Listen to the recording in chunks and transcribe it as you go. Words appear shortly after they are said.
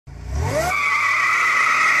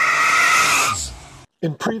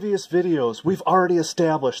In previous videos, we've already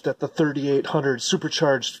established that the 3800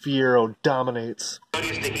 Supercharged Fiero dominates.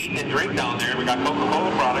 Is to eat and drink down there. We got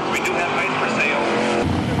Coca-Cola products. We do have ice for sale.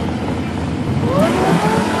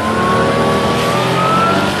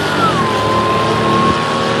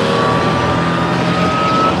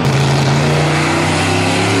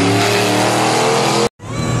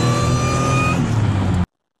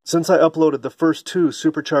 Since I uploaded the first two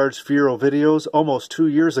Supercharged Fiero videos almost 2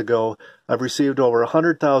 years ago, I've received over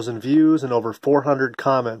 100,000 views and over 400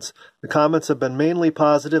 comments. The comments have been mainly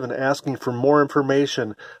positive and asking for more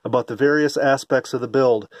information about the various aspects of the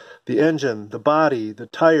build: the engine, the body, the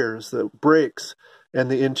tires, the brakes,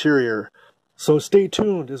 and the interior. So stay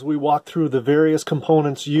tuned as we walk through the various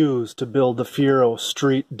components used to build the Fiero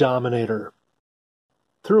Street Dominator.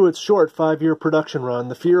 Through its short 5-year production run,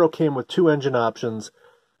 the Fiero came with two engine options: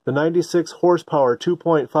 the 96 horsepower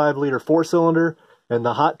 2.5 liter 4-cylinder, and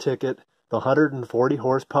the hot ticket, the 140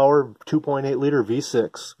 horsepower 2.8 liter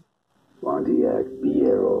V6. Pontiac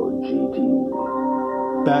Fiero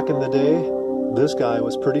GT. Back in the day, this guy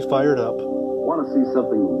was pretty fired up. Want to see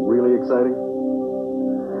something really exciting?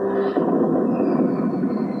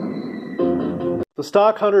 The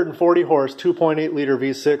stock 140 horse 2.8 liter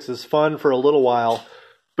V6 is fun for a little while,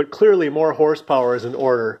 but clearly more horsepower is in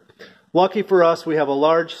order. Lucky for us, we have a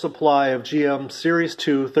large supply of GM Series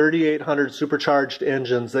 2 3800 supercharged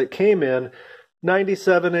engines that came in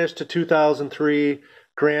 97-ish to 2003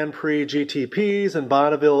 Grand Prix GTPs and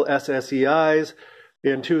Bonneville SSEIs.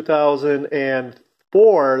 In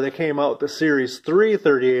 2004, they came out with the Series 3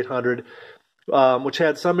 3800, which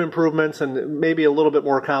had some improvements and maybe a little bit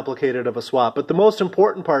more complicated of a swap. But the most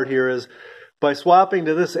important part here is by swapping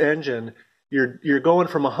to this engine, you're going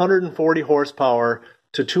from 140 horsepower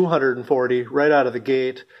to 240 right out of the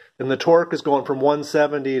gate, and the torque is going from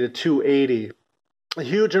 170 to 280. A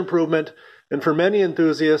huge improvement, and for many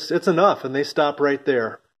enthusiasts, it's enough, and they stop right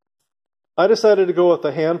there. I decided to go with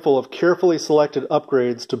a handful of carefully selected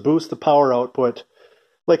upgrades to boost the power output.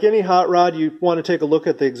 Like any hot rod, you want to take a look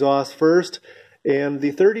at the exhaust first, and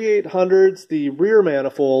the 3800s, the rear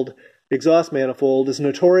manifold, exhaust manifold, is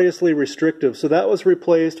notoriously restrictive, so that was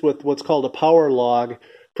replaced with what's called a power log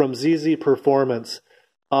from ZZ Performance.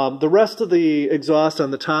 The rest of the exhaust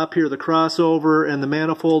on the top here, the crossover and the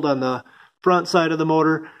manifold on the front side of the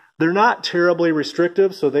motor, they're not terribly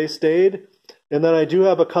restrictive, so they stayed. And then I do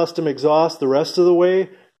have a custom exhaust the rest of the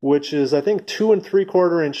way, which is I think 2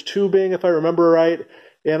 3/4 inch tubing, if I remember right.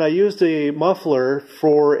 And I used a muffler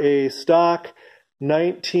for a stock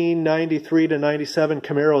 1993 to 97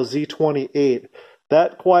 Camaro Z28.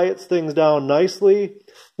 That quiets things down nicely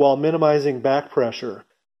while minimizing back pressure.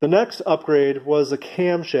 The next upgrade was a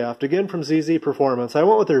camshaft, again from ZZ Performance. I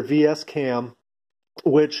went with their VS cam,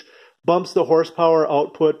 which bumps the horsepower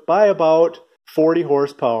output by about 40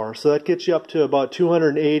 horsepower. So that gets you up to about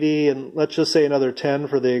 280, and let's just say another 10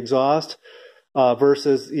 for the exhaust,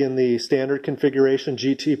 versus in the standard configuration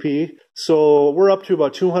GTP. So we're up to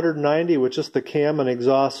about 290 with just the cam and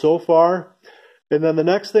exhaust so far. And then the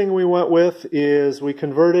next thing we went with is we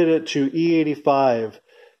converted it to E85.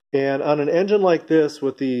 And on an engine like this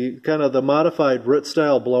with the kind of the modified Rit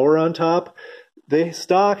style blower on top, they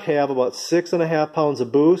stock have about 6.5 pounds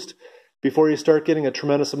of boost before you start getting a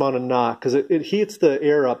tremendous amount of knock, because it heats the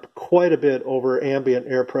air up quite a bit over ambient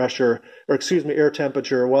air pressure, or excuse me, air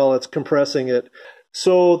temperature while it's compressing it.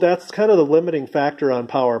 So that's kind of the limiting factor on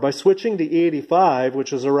power. By switching to E85,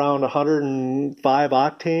 which is around 105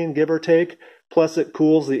 octane, give or take, plus it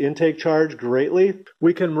cools the intake charge greatly,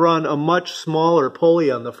 we can run a much smaller pulley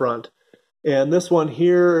on the front. And this one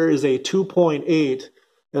here is a 2.8,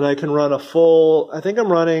 and I can run a full, I think I'm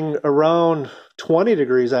running around 20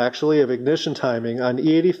 degrees actually of ignition timing on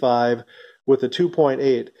E85 with a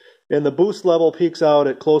 2.8. And the boost level peaks out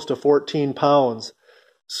at close to 14 pounds.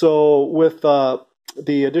 So with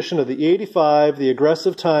the addition of the E85, the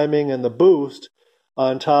aggressive timing, and the boost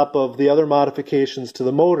on top of the other modifications to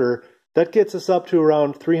the motor, that gets us up to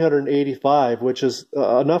around 385, which is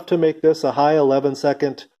enough to make this a high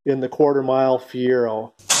 11-second in the quarter-mile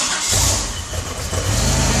Fiero.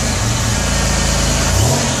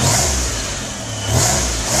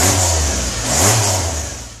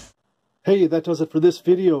 Hey, that does it for this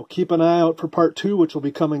video. Keep an eye out for part 2, which will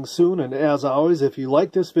be coming soon. And as always, if you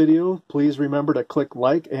like this video, please remember to click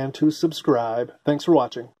like and to subscribe. Thanks for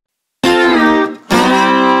watching.